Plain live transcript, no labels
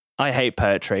I hate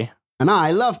poetry. And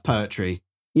I love poetry.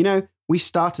 You know, we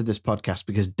started this podcast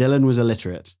because Dylan was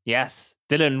illiterate. Yes.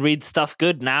 Dylan reads stuff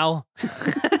good now.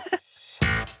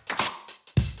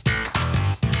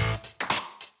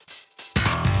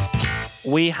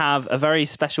 We have a very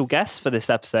special guest for this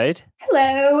episode.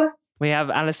 Hello. We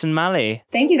have Alison Malley.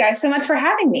 Thank you guys so much for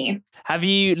having me. Have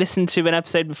you listened to an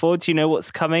episode before? Do you know what's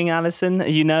coming, Alison? Are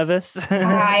you nervous?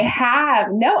 I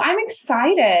have. No, I'm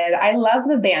excited. I love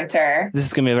the banter. This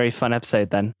is going to be a very fun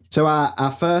episode then. So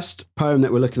our first poem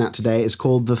that we're looking at today is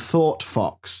called The Thought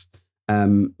Fox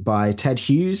by Ted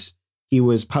Hughes. He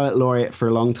was poet laureate for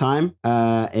a long time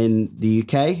in the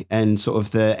UK and sort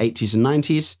of the 80s and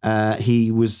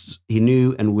 90s. He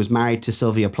knew and was married to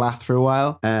Sylvia Plath for a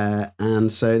while. And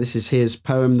so this is his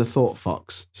poem, The Thought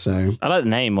Fox. So I like the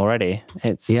name already.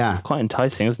 It's quite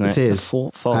enticing, isn't it? It is. The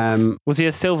Thought Fox. Was he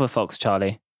a silver fox,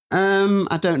 Charlie?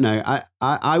 I don't know.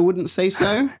 I wouldn't say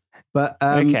so, but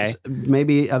Okay.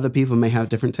 Maybe other people may have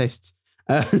different tastes.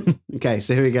 Okay,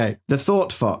 so here we go. The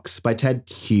Thought Fox by Ted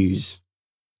Hughes.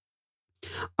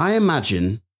 I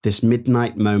imagine this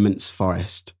midnight moment's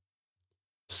forest.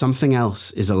 Something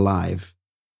else is alive,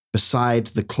 beside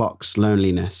the clock's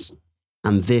loneliness,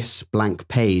 and this blank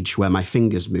page where my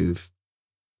fingers move.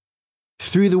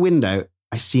 Through the window,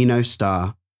 I see no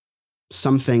star.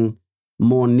 Something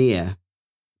more near,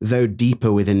 though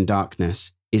deeper within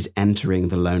darkness, is entering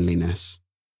the loneliness.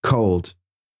 Cold,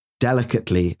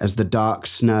 delicately as the dark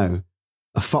snow,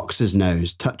 a fox's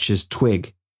nose touches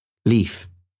twig, leaf.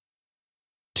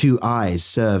 Two eyes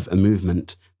serve a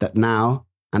movement that now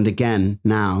and again,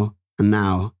 now and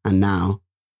now and now,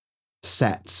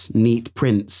 sets neat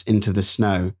prints into the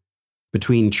snow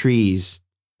between trees,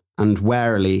 and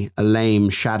warily a lame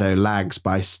shadow lags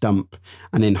by stump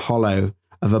and in hollow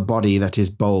of a body that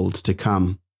is bold to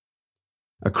come.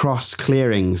 Across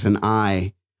clearings an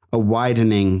eye, a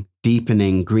widening,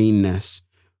 deepening greenness,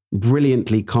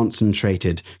 brilliantly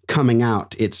concentrated, coming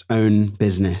out its own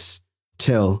business,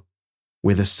 till,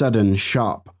 with a sudden,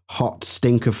 sharp, hot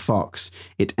stink of fox,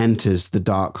 it enters the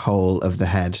dark hole of the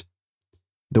head.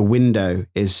 The window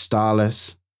is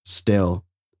starless, still.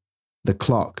 The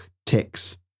clock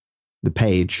ticks. The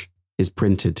page is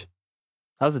printed.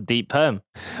 That was a deep poem.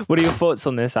 What are your thoughts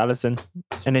on this, Alison?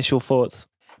 Initial thoughts?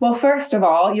 Well, first of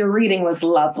all, your reading was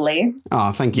lovely.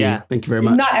 Oh, thank you. Yeah. Thank you very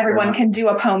much. Not everyone can do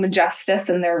a poem justice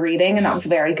in their reading, and that was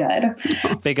very good.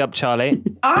 Big up, Charlie.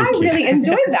 I really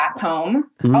enjoyed that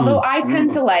poem, although I tend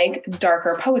to like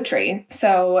darker poetry.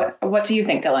 So what do you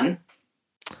think, Dylan?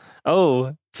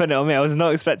 Oh, funny on me. I was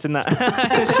not expecting that.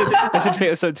 I should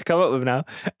think of something to come up with now.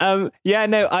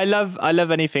 I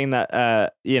love anything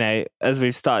that, as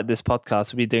we've started this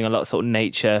podcast, we'll be doing a lot of sort of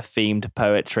nature themed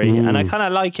poetry. And I kind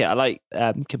of like it. I like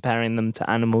comparing them to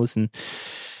animals and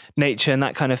nature and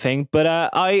that kind of thing. But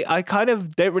I kind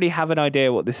of don't really have an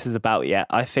idea what this is about yet.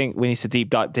 I think we need to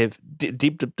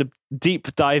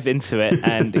deep dive into it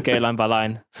and go line by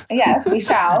line. Yes, we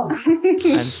shall.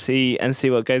 and see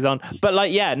what goes on. But I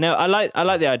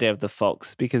like the idea of the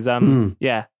fox because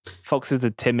foxes are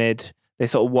timid. They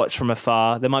sort of watch from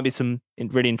afar. There might be some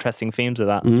really interesting themes of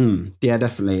that. Yeah,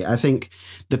 definitely. I think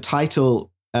the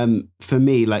title, for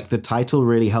me, the title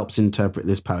really helps interpret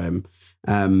this poem.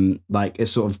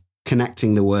 It's sort of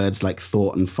connecting the words like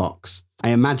thought and fox.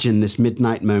 I imagine this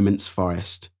midnight moment's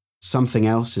forest. Something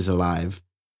else is alive,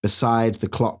 beside the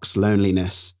clock's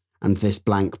loneliness and this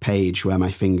blank page where my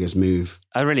fingers move.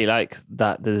 I really like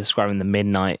that they're describing the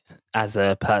midnight as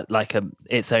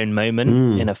its own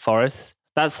moment in a forest.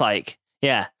 That's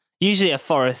usually a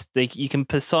forest, you can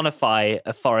personify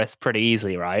a forest pretty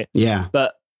easily, right? Yeah.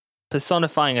 But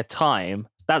personifying a time,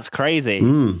 that's crazy,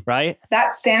 right?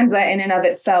 That stanza in and of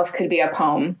itself could be a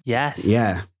poem. Yes.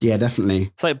 Yeah,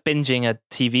 definitely. It's like binging a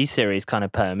TV series kind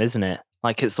of poem, isn't it?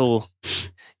 Like it's all,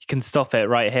 you can stop it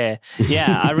right here.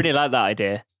 Yeah, I really like that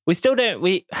idea.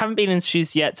 We haven't been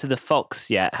introduced yet to the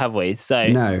fox yet, have we? So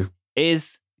no, it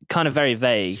is kind of very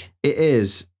vague. It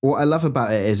is. What I love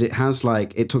about it is it has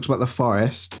it talks about the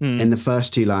forest in the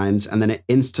first two lines, and then it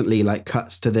instantly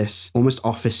cuts to this almost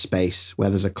office space where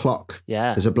there's a clock.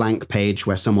 Yeah. There's a blank page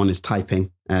where someone is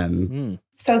typing.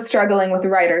 So struggling with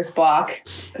writer's block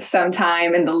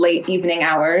sometime in the late evening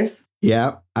hours.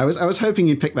 Yeah, I was hoping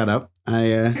you'd pick that up.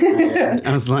 I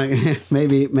was like,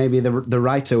 maybe the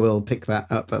writer will pick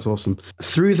that up. That's awesome.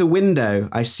 Through the window,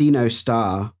 I see no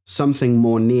star. Something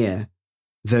more near,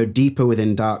 though deeper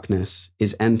within darkness,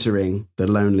 is entering the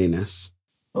loneliness.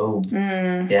 Oh,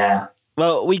 yeah.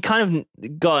 Well, we kind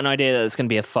of got an idea that it's going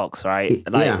to be a fox, right?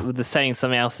 With the saying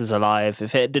something else is alive.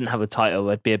 If it didn't have a title,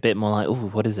 it'd be a bit more like, oh,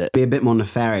 what is it? Be a bit more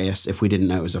nefarious if we didn't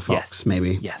know it was a fox,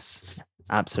 maybe. Yes.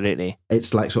 Absolutely.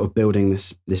 It's like sort of building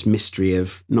this mystery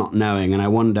of not knowing. And I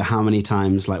wonder how many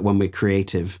times, like when we're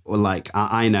creative, or like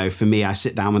I know for me, I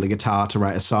sit down with a guitar to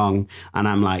write a song, and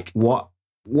I'm like, what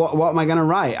am I going to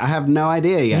write? I have no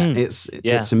idea yet.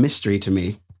 It's a mystery to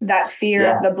me. That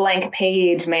fear of the blank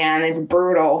page, man, is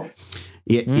brutal.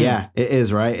 Yeah, it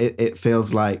is, right? It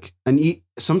feels like, and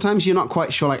sometimes you're not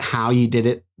quite sure like how you did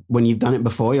it when you've done it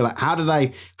before. You're like, how did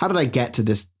I get to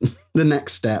this, the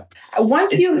next step?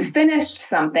 Once you've finished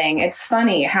something, it's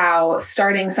funny how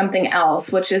starting something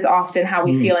else, which is often how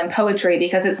we feel in poetry,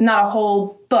 because it's not a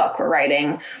whole book we're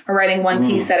writing one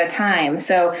piece at a time.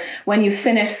 So when you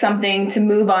finish something to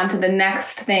move on to the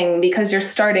next thing, because you're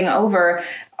starting over,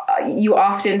 you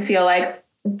often feel like,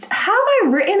 have I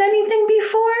written anything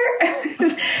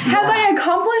before? Have I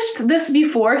accomplished this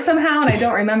before somehow and I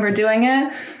don't remember doing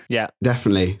it? Yeah.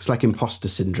 Definitely. It's like imposter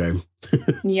syndrome.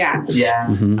 Yes. Yeah.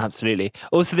 Absolutely.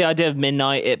 Also the idea of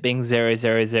midnight, it being 000,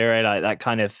 like that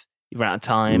kind of, you run out of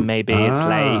time, maybe it's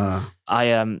late.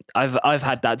 I've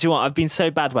had that. Do you know what? I've been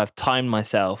so bad where I've timed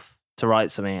myself to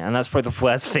write something, and that's probably the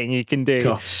worst thing you can do.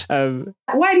 Gosh.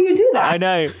 Why do you do that? I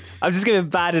know. I'm just giving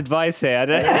bad advice here. I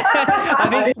don't I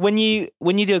think when you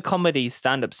do a comedy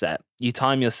stand-up set, you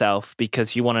time yourself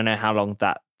because you want to know how long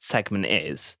that segment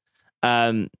is.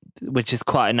 Which is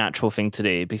quite a natural thing to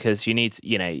do because you need,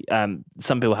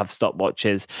 some people have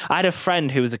stopwatches. I had a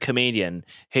friend who was a comedian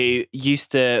who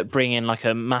used to bring in like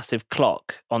a massive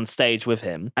clock on stage with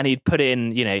him, and he'd put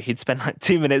in, he'd spend like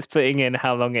 2 minutes putting in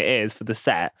how long it is for the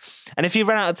set. And if he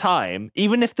ran out of time,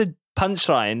 even if the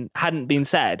punchline hadn't been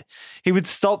said, he would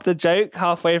stop the joke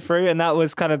halfway through, and that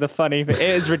was kind of the funny thing. It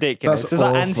is ridiculous. That's it's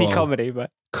like awful. anti-comedy,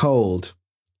 but Cold,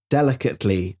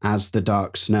 delicately as the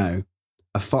dark snow,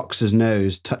 a fox's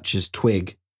nose touches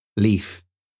twig, leaf.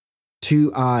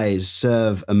 2 eyes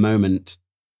serve a moment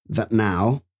that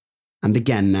now, and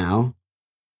again now,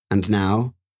 and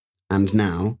now, and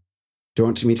now. Do you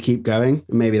want me to keep going?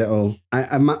 Maybe that will...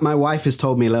 My wife has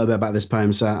told me a little bit about this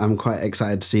poem, so I'm quite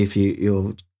excited to see if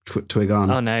you'll twig on.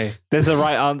 oh no, there's a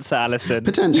right answer, Alison.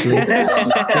 Potentially.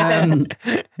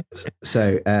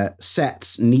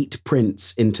 Sets neat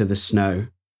prints into the snow,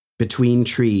 between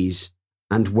trees,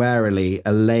 and warily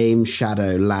a lame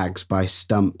shadow lags by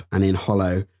stump and in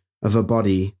hollow of a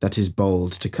body that is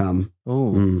bold to come.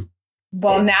 Ooh.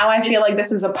 Well, now I feel like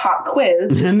this is a pop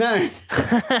quiz. No,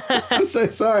 I'm so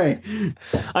sorry.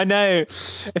 I know.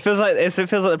 It feels like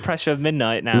the pressure of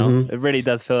midnight now. It really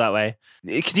does feel that way.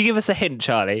 Can you give us a hint,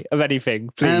 Charlie, of anything,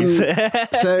 please?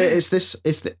 So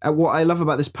what I love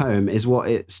about this poem is what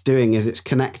it's doing is it's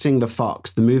connecting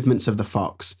the movements of the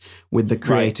fox with the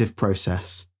creative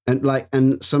process.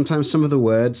 And sometimes some of the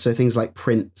words, so things like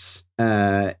prints,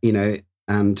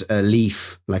 and a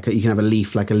leaf, you can have a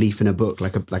leaf, like a leaf in a book,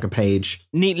 like a page.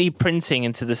 Neatly printing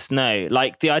into the snow.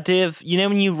 Like the idea of,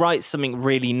 when you write something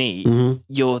really neat,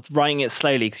 you're writing it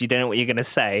slowly because you don't know what you're going to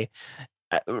say.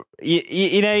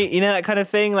 You know that kind of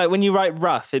thing? Like when you write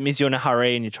rough, it means you're in a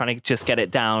hurry and you're trying to just get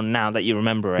it down now that you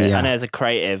remember it. Yeah. I know as a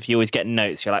creative, you always get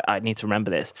notes. You're like, I need to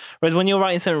remember this. Whereas when you're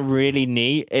writing something really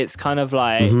neat, it's kind of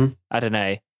like, I don't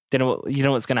know. You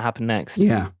know what's going to happen next.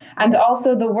 Yeah. And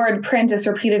also the word print is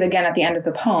repeated again at the end of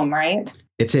the poem, right?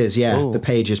 It is, yeah. Ooh. The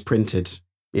page is printed.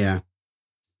 Yeah.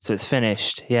 So it's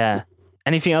finished. Yeah.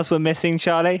 Anything else we're missing,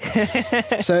 Charlie?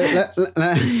 So,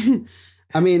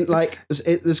 I mean,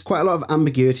 there's quite a lot of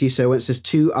ambiguity. So when it says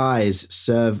 2 eyes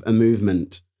serve a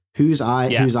movement, whose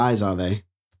eyes are they?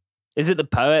 Is it the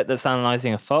poet that's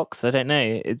analysing a fox? I don't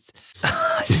know. It's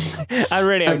I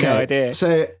really have no idea.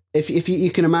 So if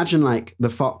you can imagine like the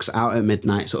fox out at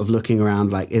midnight, sort of looking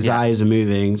around, like his eyes are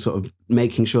moving, sort of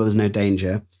making sure there's no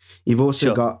danger. You've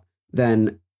also got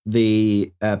then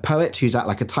the poet who's at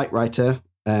like a typewriter,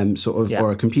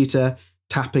 or a computer,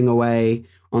 tapping away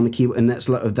on the keyboard, and that's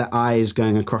a lot of their eyes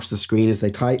going across the screen as they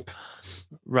type.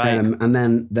 Right. And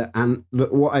then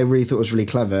what I really thought was really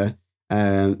clever,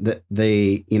 that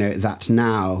that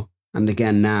now and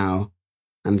again now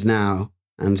and now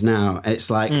and now. It's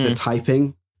like the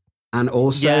typing and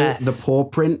also the paw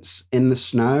prints in the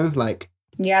snow, like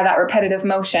that repetitive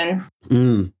motion.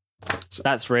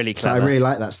 That's really clever. So I really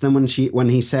like that. So then when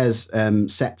he says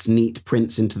sets neat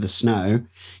prints into the snow,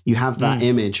 you have that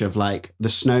image of like the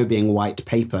snow being white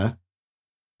paper.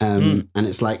 And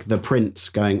it's like the prints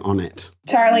going on it.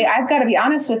 Charlie, I've got to be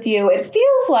honest with you. It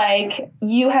feels like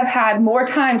you have had more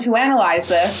time to analyze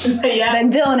this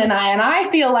than Dylan and I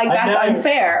feel like that's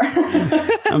unfair.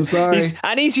 I'm sorry.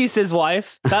 He's used his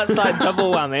wife. That's like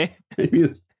double whammy.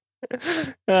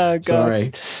 Oh, gosh.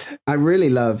 Sorry. I really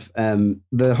love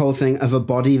the whole thing of a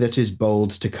body that is bold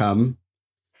to come.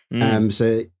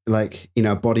 So like,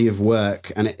 a body of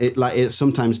work, and it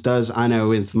sometimes does. I know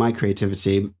with my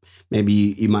creativity, maybe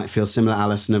you might feel similar,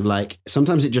 Alison, of like,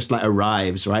 sometimes it just like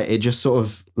arrives, right? It just sort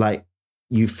of like,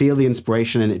 you feel the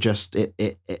inspiration and it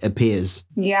appears.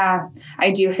 Yeah,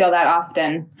 I do feel that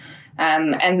often.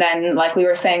 And then, like we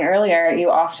were saying earlier,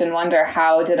 you often wonder,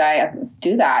 how did I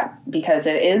do that? Because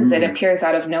it appears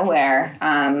out of nowhere,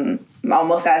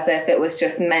 almost as if it was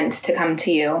just meant to come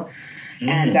to you.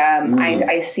 And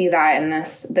I see that in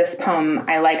this poem.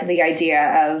 I like the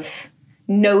idea of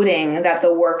noting that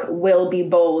the work will be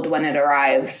bold when it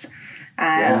arrives,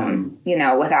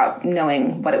 without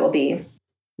knowing what it will be.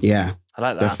 Yeah, I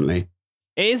like that. Definitely.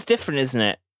 It is different, isn't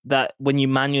it? That when you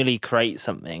manually create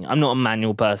something, I'm not a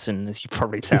manual person, as you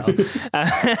probably tell,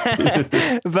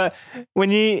 but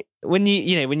when you've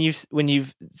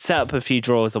set up a few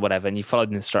drawers or whatever, and you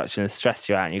followed the instructions, it's stressed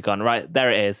you out, and you've gone, right,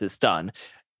 there it is, it's done.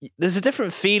 There's a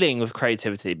different feeling with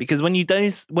creativity, because when you've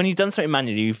done something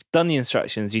manually, you've done the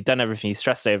instructions, you've done everything, you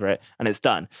stressed over it, and it's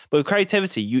done. But with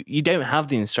creativity, you don't have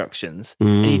the instructions,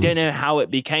 and you don't know how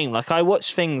it became. Like, I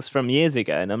watched things from years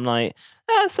ago, and I'm like,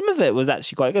 some of it was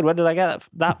actually quite good. Where did I get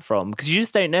that from? Because you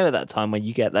just don't know at that time when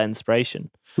you get that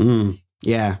inspiration.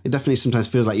 Yeah, it definitely sometimes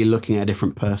feels like you're looking at a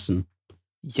different person.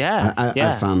 Yeah,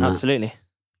 I found that. Absolutely.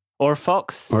 Or a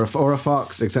fox. Or a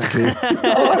fox, exactly. Or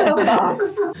a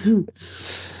fox.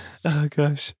 Oh,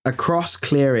 gosh. Across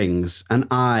clearings, an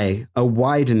eye, a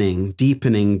widening,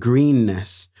 deepening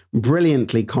greenness,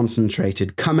 brilliantly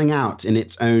concentrated, coming out in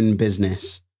its own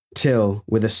business, till,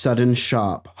 with a sudden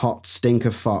sharp, hot stink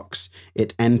of fox,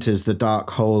 it enters the dark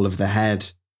hole of the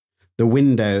head. The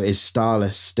window is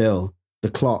starless still. The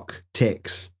clock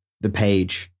ticks. The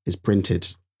page is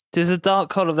printed. Does the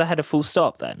dark hole of the head a full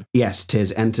stop then? Yes,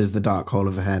 'tis enters the dark hole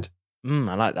of the head.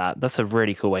 I like that. That's a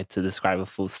really cool way to describe a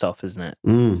full stop, isn't it?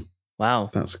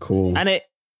 Wow. That's cool. And it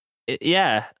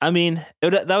yeah, I mean,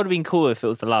 that would have been cool if it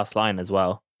was the last line as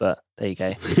well, but there you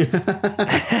go.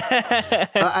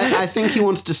 I think he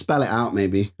wanted to spell it out,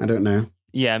 maybe. I don't know.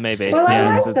 Yeah, maybe. Well, yeah.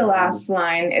 I like the last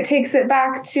line. It takes it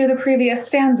back to the previous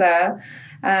stanza,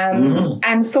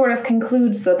 and sort of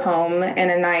concludes the poem in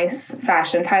a nice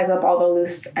fashion, ties up all the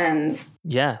loose ends.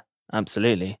 Yeah,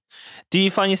 absolutely. Do you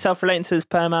find yourself relating to this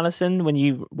poem, Alison, when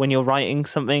you're writing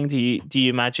something? Do you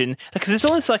imagine, because it's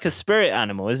almost like a spirit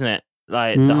animal, isn't it?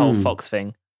 Like the whole fox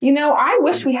thing. I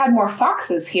wish we had more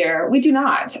foxes here. We do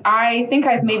not. I think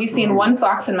I've maybe seen one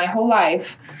fox in my whole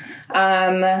life.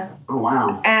 Oh,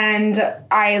 wow. And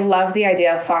I love the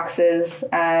idea of foxes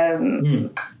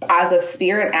as a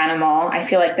spirit animal. I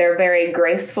feel like they're very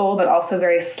graceful, but also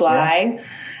very sly,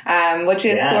 which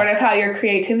is sort of how your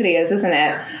creativity is, isn't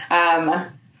it?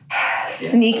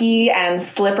 Sneaky and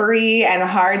slippery and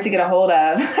hard to get a hold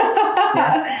of.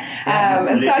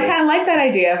 And so I kind of like that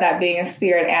idea of that being a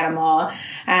spirit animal.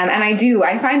 And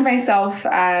I find myself,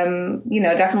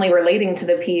 definitely relating to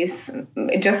the piece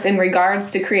just in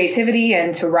regards to creativity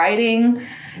and to writing,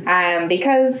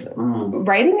 because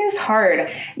writing is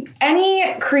hard.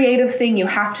 Any creative thing you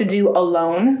have to do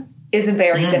alone is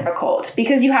very difficult,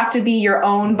 because you have to be your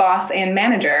own boss and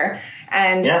manager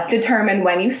and determine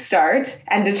when you start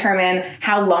and determine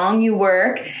how long you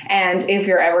work and if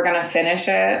you're ever going to finish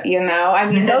it, I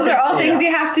mean, those are all things you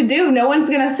have to do. No one's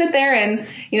going to sit there and,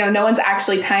 no one's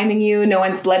actually timing you. No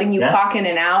one's letting you clock in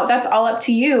and out. That's all up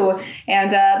to you.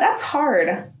 And that's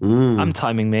hard. I'm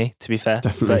timing me, to be fair.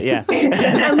 Definitely. But yeah.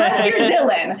 Unless you're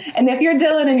Dylan. And if you're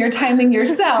Dylan and you're timing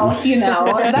yourself,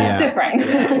 that's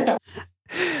different.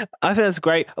 I think that's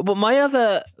great. But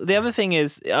the other thing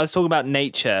is, I was talking about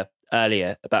nature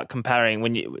earlier, about comparing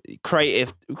when you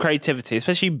creativity,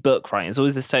 especially book writing, is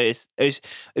always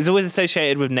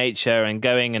associated with nature and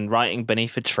going and writing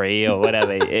beneath a tree or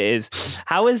whatever it is.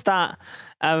 How is that?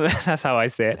 That's how I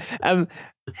see it.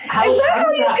 Is that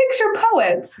how you picture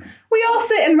poets? We all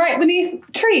sit and write beneath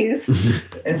trees.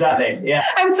 Exactly. Yeah.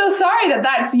 I'm so sorry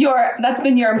that's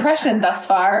been your impression thus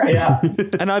far. Yeah.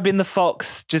 And I've been the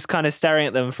fox, just kind of staring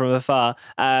at them from afar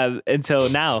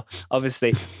until now,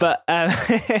 obviously. But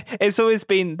it's always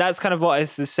been, that's kind of what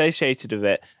is associated with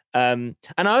it. And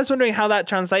I was wondering how that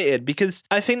translated, because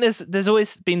I think there's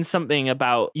always been something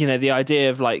about, the idea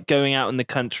of like going out in the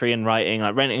country and writing,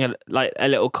 like renting a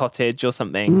little cottage or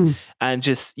something, and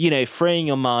just, freeing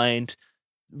your mind,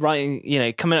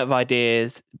 writing, coming up with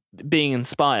ideas, being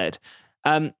inspired.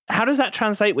 How does that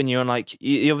translate when you're on, like,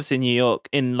 you're obviously in New York,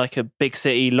 in like a big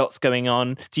city, lots going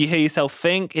on? Do you hear yourself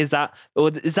think? Is that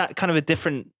kind of a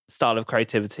different style of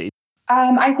creativity?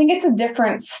 I think it's a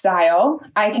different style.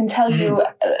 I can tell you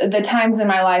the times in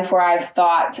my life where I've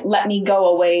thought, let me go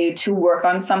away to work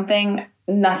on something,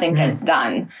 nothing gets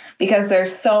done because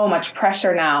there's so much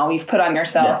pressure now you've put on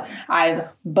yourself. Yeah. I've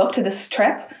booked this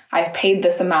trip. I've paid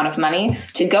this amount of money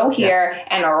to go here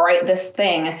and write this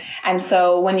thing. And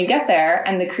so when you get there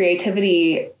and the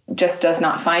creativity just does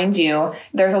not find you,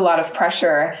 there's a lot of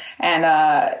pressure. And,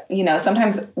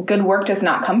 sometimes good work does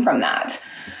not come from that.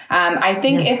 I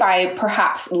think if I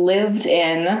perhaps lived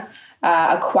in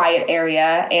a quiet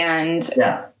area and,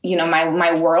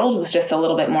 my world was just a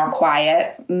little bit more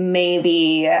quiet,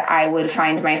 maybe I would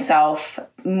find myself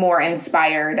more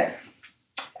inspired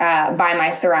by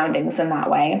my surroundings in that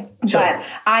way. Sure. But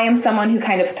I am someone who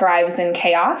kind of thrives in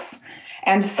chaos.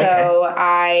 And so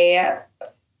I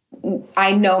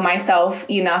know myself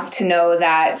enough to know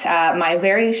that my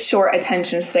very short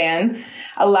attention span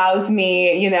allows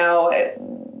me,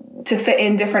 to fit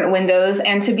in different windows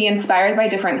and to be inspired by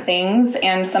different things.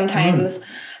 And sometimes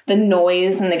the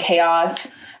noise and the chaos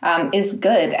is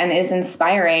good and is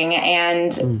inspiring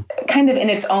and kind of in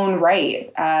its own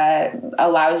right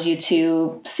allows you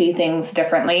to see things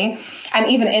differently. And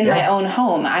even in my own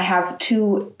home, I have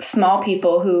two small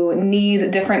people who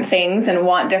need different things and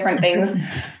want different things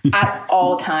at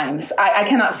all times. I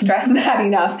cannot stress that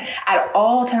enough, at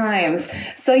all times.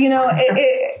 So,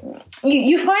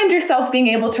 you find yourself being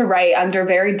able to write under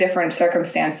very different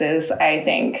circumstances, I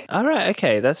think. All right.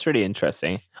 Okay. That's really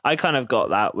interesting. I kind of got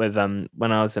that with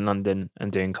when I was in London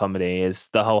and doing comedy, is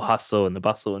the whole hustle and the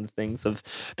bustle and things of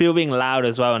people being loud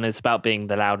as well. And it's about being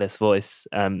the loudest voice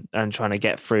and trying to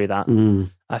get through that.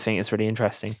 I think it's really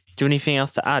interesting. Do you have anything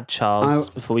else to add, Charles,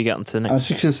 before we get on to the next? I was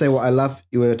just going to say what I love.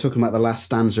 You were talking about the last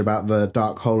stanza about the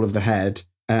dark hole of the head.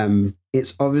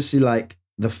 It's obviously like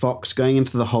the fox going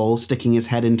into the hole, sticking his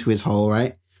head into his hole,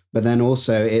 right? But then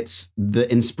also it's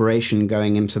the inspiration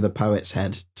going into the poet's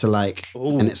head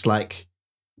and it's like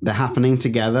they're happening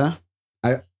together.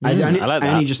 I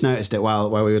only just noticed it while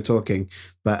we were talking,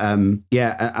 but and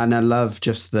I love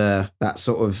just that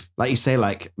sort of, like you say,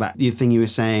 like that thing you were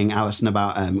saying, Alison,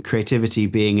 about creativity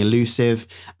being elusive.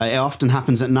 It often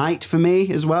happens at night for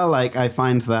me as well. Like I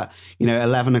find that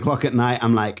 11 o'clock at night,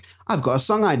 I'm like, I've got a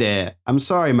song idea. I'm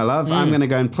sorry, my love. I'm going to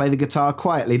go and play the guitar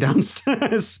quietly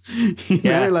downstairs.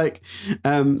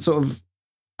 Sort of.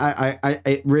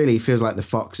 It really feels like the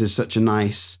fox is such a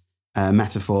nice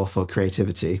metaphor for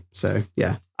creativity. So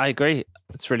yeah, I agree.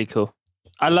 It's really cool.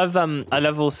 I love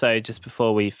also, just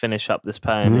before we finish up this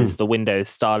poem, is the window is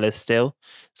starless still.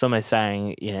 It's almost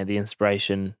saying, the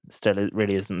inspiration still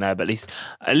really isn't there, but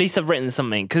at least I've written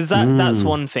something. Because that's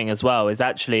one thing as well, is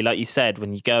actually, like you said,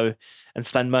 when you go and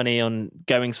spend money on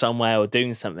going somewhere or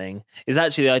doing something, is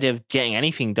actually the idea of getting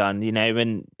anything done,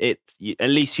 and at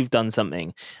least you've done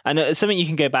something. And it's something you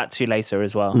can go back to later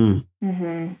as well.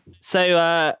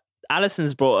 So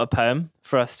Alison's brought a poem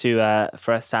for us to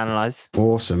analyze.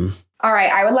 Awesome. All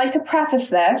right, I would like to preface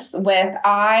this with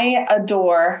I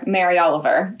adore Mary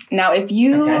Oliver. Now, if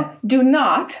you do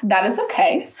not, that is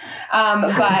okay.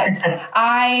 But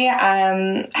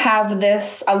I have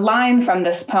a line from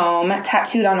this poem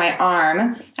tattooed on my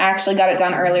arm. I actually got it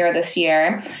done earlier this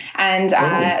year. And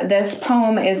this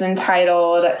poem is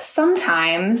entitled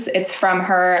Sometimes. It's from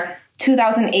her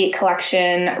 2008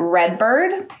 collection,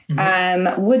 Redbird.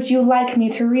 Would you like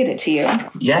me to read it to you?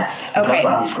 Yes. Okay. That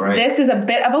sounds great. This is a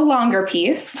bit of a longer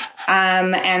piece.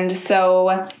 And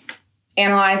so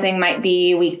analyzing might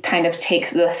be, we kind of take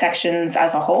the sections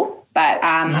as a whole, but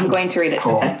I'm going to read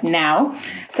it now.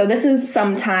 So this is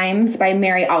Sometimes by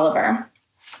Mary Oliver.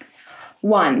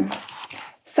 1.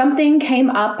 Something came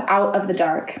up out of the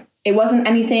dark. It wasn't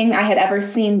anything I had ever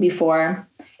seen before.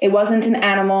 It wasn't an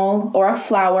animal or a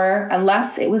flower,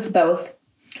 unless it was both.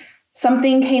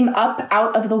 Something came up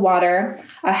out of the water,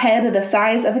 a head the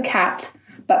size of a cat,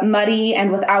 but muddy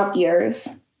and without ears.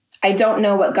 I don't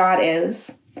know what God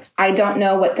is. I don't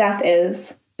know what death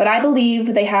is, but I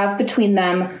believe they have between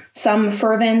them some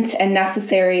fervent and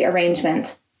necessary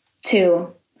arrangement.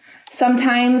 2.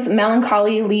 Sometimes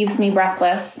melancholy leaves me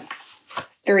breathless.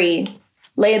 3.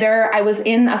 Later, I was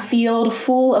in a field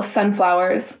full of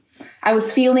sunflowers. I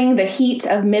was feeling the heat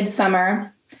of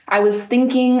midsummer. I was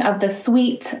thinking of the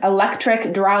sweet,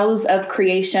 electric drowse of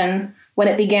creation when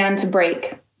it began to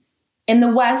break. In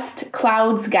the west,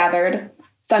 clouds gathered,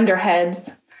 thunderheads.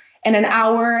 In an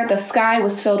hour, the sky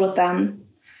was filled with them.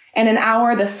 In an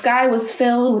hour, the sky was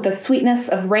filled with the sweetness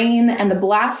of rain and the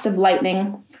blast of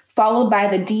lightning, followed by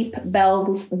the deep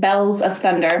bells of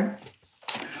thunder.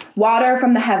 Water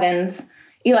from the heavens,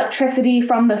 electricity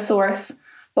from the source,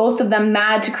 both of them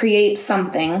mad to create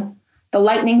something. The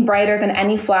lightning brighter than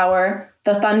any flower,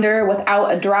 the thunder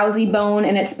without a drowsy bone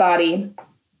in its body.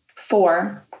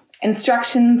 4.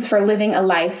 Instructions for living a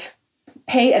life.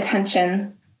 Pay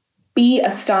attention. Be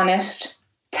astonished.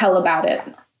 Tell about it.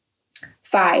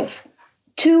 5.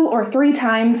 2 or 3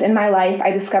 times in my life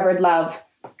I discovered love.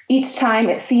 Each time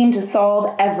it seemed to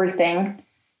solve everything.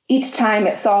 Each time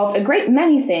it solved a great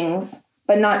many things,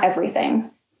 but not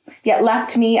everything. Yet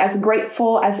left me as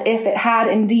grateful as if it had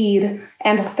indeed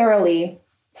and thoroughly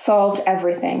solved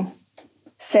everything.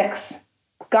 6.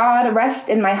 God, rest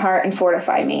in my heart and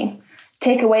fortify me.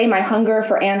 Take away my hunger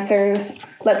for answers.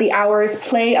 Let the hours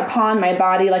play upon my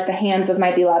body like the hands of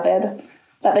my beloved.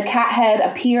 Let the cat head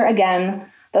appear again,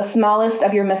 the smallest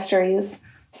of your mysteries.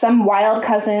 Some wild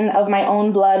cousin of my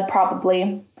own blood,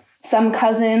 probably. Some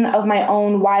cousin of my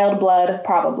own wild blood,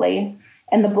 probably.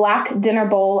 In the black dinner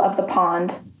bowl of the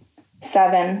pond.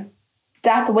 7.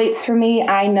 Death waits for me,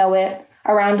 I know it,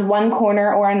 around one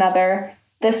corner or another.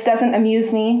 This doesn't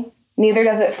amuse me, neither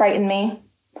does it frighten me.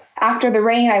 After the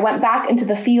rain, I went back into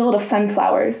the field of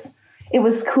sunflowers. It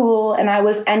was cool, and I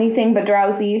was anything but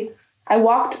drowsy. I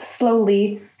walked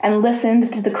slowly and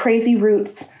listened to the crazy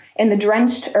roots in the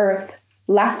drenched earth,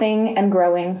 laughing and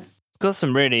growing. It's got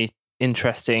some really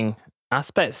interesting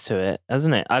aspects to it,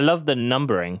 hasn't it? I love the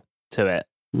numbering to it.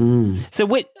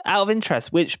 So, out of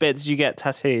interest, which bit did you get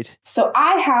tattooed? So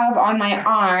I have on my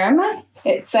arm,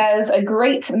 it says a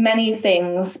great many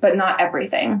things, but not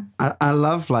everything. I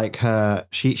love like her.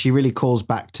 She really calls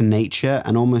back to nature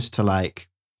and almost to like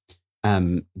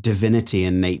divinity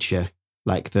in nature,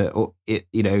 like the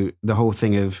whole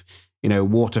thing of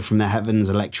water from the heavens,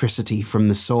 electricity from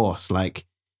the source. Like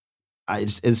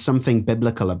it's something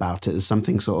biblical about it. There's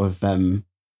something sort of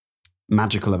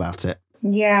magical about it.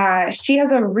 Yeah, she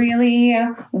has a really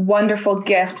wonderful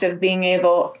gift of being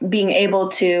able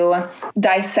to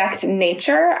dissect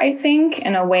nature, I think,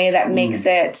 in a way that makes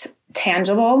it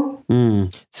tangible.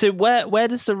 So where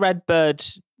does the red bird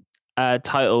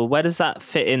title, where does that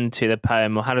fit into the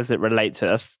poem, or how does it relate to it?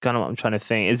 That's kind of what I'm trying to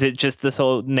think. Is it just the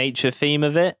whole nature theme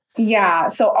of it? Yeah,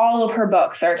 so all of her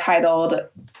books are titled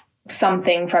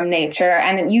something from nature,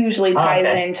 and it usually ties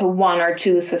into 1 or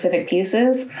 2 specific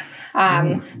pieces.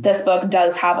 This book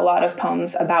does have a lot of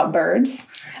poems about birds,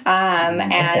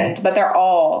 but they're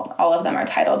all of them are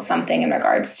titled something in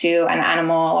regards to an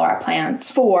animal or a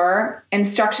plant. 4,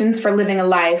 instructions for living a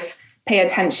life. Pay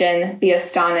attention, be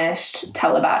astonished,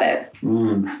 tell about it.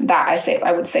 That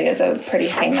I would say is a pretty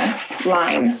famous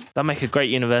line. That'd make a great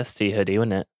university hoodie,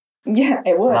 wouldn't it? Yeah,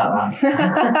 it would.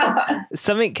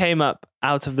 Something came up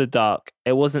out of the dark.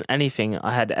 It wasn't anything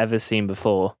I had ever seen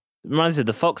before. It reminds me of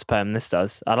the Fox poem, this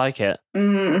does. I like it.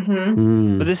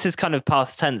 But this is kind of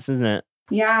past tense, isn't it?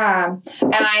 Yeah.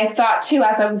 And I thought, too,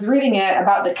 as I was reading it,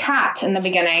 about the cat in the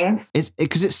beginning.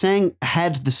 Because it's saying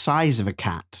head the size of a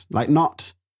cat. Like,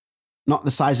 not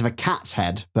the size of a cat's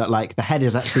head, but, like, the head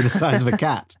is actually the size of a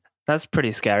cat. That's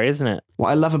pretty scary, isn't it? What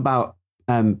I love about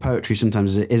poetry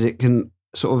sometimes is it can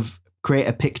sort of create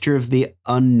a picture of the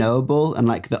unknowable and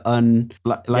like the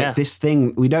this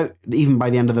thing we don't, even by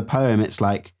the end of the poem, it's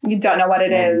like you don't know what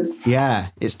it is. Yeah,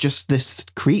 it's just this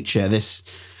creature,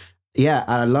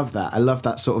 I love that. I love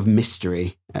that sort of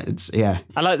mystery. I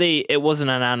like it wasn't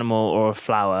an animal or a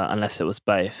flower unless it was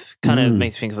both. Kind of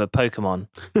makes me think of a Pokemon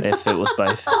if it was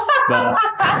both. But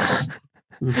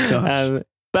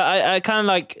I kind of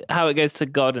like how it goes to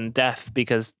God and death,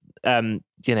 because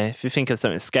if you think of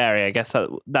something scary, I guess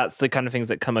that's the kind of things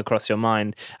that come across your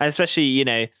mind. And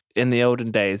especially, in the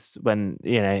olden days when,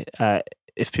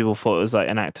 if people thought it was like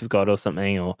an act of God or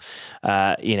something, or,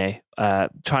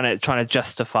 trying to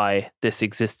justify this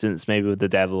existence, maybe with the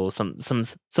devil or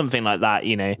something like that,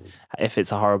 if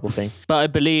it's a horrible thing. But I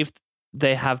believe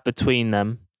they have between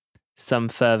them some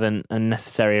fervent and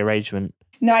necessary arrangement.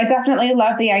 No, I definitely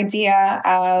love the idea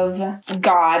of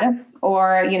God,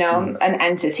 or, an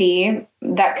entity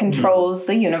that controls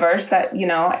the universe, that,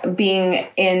 being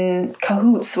in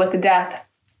cahoots with death,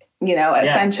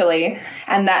 essentially,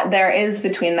 and that there is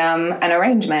between them an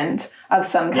arrangement of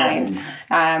some kind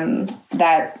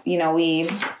that, we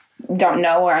don't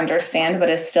know or understand, but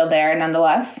is still there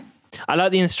nonetheless. I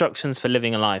like the instructions for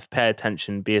living a life. Pay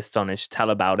attention, be astonished, tell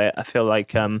about it. I feel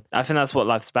like, I think that's what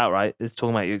life's about, right? Is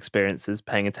talking about your experiences,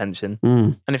 paying attention.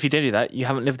 And if you do that, you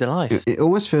haven't lived a life. It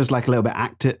almost feels like a little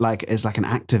bit like it's like an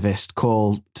activist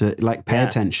call to like pay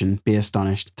attention, be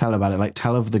astonished, tell about it, like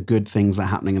tell of the good things that are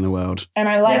happening in the world. And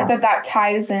I like that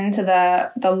ties into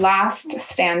the last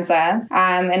stanza,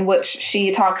 in which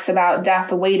she talks about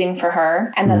death waiting for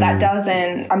her, and that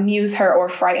doesn't amuse her or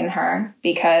frighten her,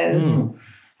 because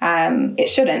it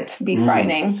shouldn't be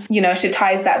frightening. She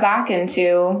ties that back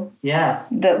into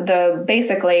the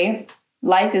basically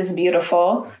life is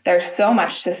beautiful. There's so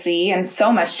much to see and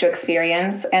so much to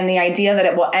experience. And the idea that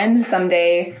it will end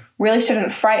someday really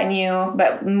shouldn't frighten you,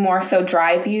 but more so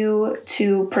drive you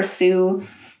to pursue,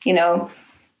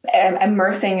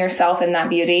 immersing yourself in that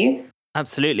beauty.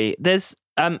 Absolutely. There's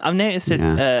I've noticed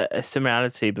a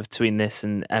similarity between this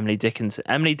and Emily Dickinson.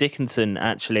 Emily Dickinson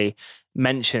actually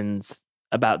mentions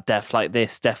about death like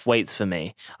this: death waits for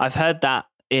me. I've heard that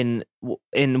in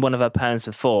one of her poems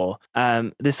before.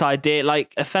 This idea,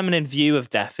 like a feminine view of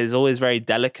death, is always very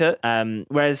delicate.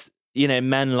 Whereas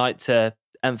men like to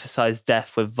emphasize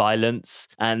death with violence,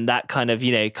 and that kind of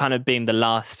being the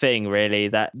last thing really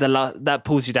that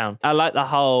pulls you down. I like the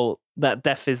whole that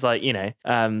death is like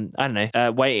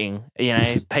waiting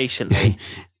patiently.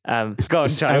 Go on,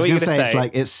 Charlie. I was going to say it's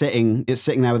like it's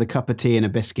sitting there with a cup of tea and a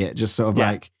biscuit, just sort of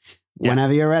like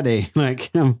whenever you're ready. Like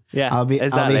I'll be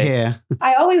here.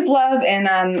 I always love in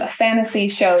fantasy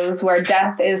shows where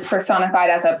death is personified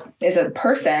as a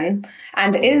person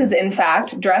and is in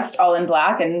fact dressed all in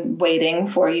black and waiting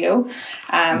for you.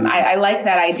 I like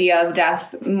that idea of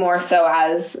death more so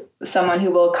as someone who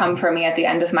will come for me at the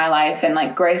end of my life and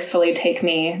like gracefully take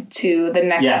me to the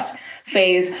next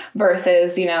phase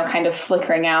versus, kind of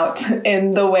flickering out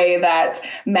in the way that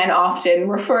men often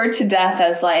refer to death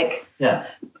as like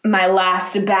my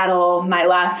last battle, my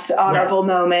last honorable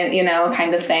moment,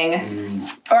 kind of thing.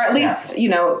 Or at least,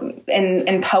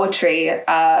 in poetry,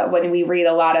 when we read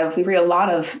a lot of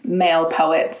male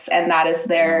poets, and that is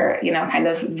their, kind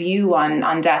of view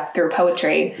on death through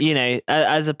poetry.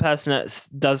 As a person that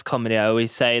does comedy, I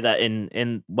always say that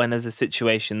in when there's a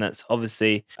situation that's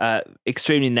obviously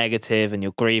extremely negative and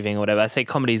you're grieving or whatever, I say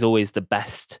comedy is always the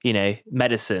best,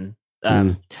 medicine.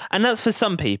 And that's for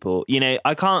some people. You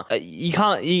can't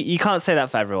say that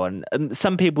for everyone.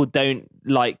 Some people don't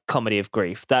like comedy of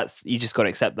grief. You just got to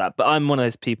accept that. But I'm one of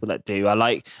those people that do. I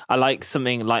like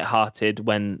something lighthearted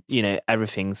when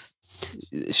everything's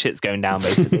shit's going down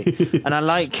basically. And I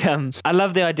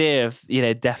love the idea of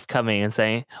death coming and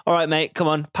saying, all right mate, come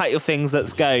on, pack your things,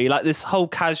 let's go. You like this whole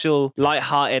casual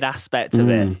lighthearted aspect of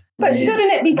it. But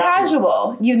shouldn't it be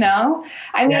casual, I mean,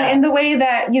 in the way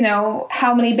that,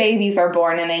 how many babies are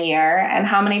born in a year and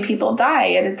how many people die.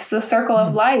 It's the circle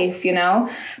of life,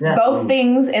 Both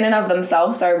things in and of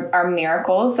themselves are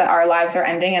miracles that our lives are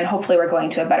ending and hopefully we're going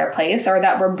to a better place, or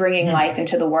that we're bringing life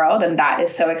into the world. And that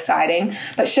is so exciting.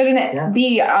 But shouldn't it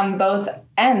be on both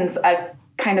ends a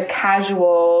kind of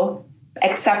casual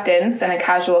acceptance and a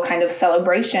casual kind of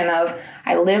celebration of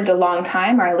I lived a long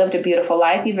time, or I lived a beautiful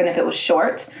life, even if it was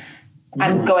short.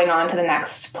 I'm going on to the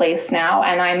next place now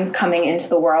and I'm coming into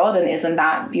the world, and isn't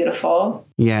that beautiful?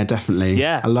 Yeah, definitely.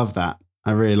 Yeah. I love that.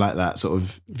 I really like that sort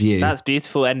of view. That's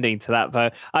beautiful ending to that,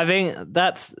 but I think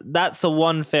that's the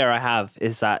one fear I have,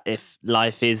 is that if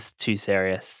life is too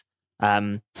serious,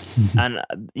 and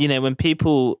when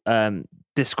people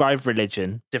describe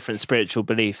religion, different spiritual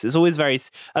beliefs, it's always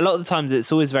a lot of the times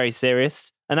it's always very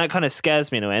serious. And that kind of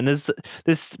scares me in a way. And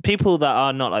there's people that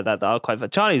are not like that are quite fun.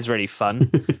 Charlie's really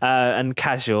fun and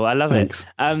casual. I love Thanks.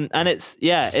 it. And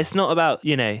it's not about,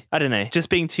 I don't know, just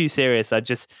being too serious. I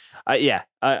don't like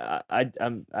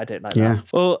that.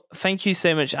 Well, thank you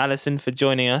so much, Alison, for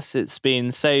joining us. It's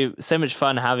been so much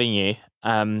fun having you.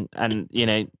 And I don't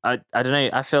know,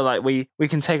 I feel like we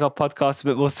can take our podcast a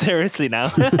bit more seriously now.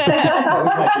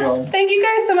 Thank you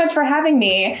guys so much for having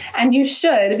me, and you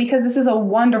should, because this is a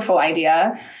wonderful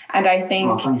idea, and I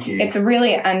think it's a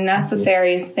really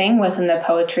unnecessary thing within the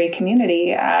poetry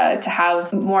community, to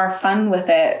have more fun with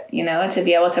it, to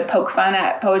be able to poke fun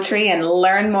at poetry and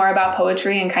learn more about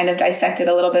poetry and kind of dissect it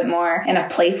a little bit more in a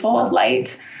playful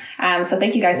light. So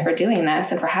thank you guys for doing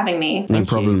this and for having me. No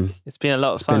problem. It's been a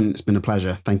lot of fun. It's been a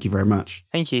pleasure. Thank you very much.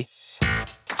 Thank you.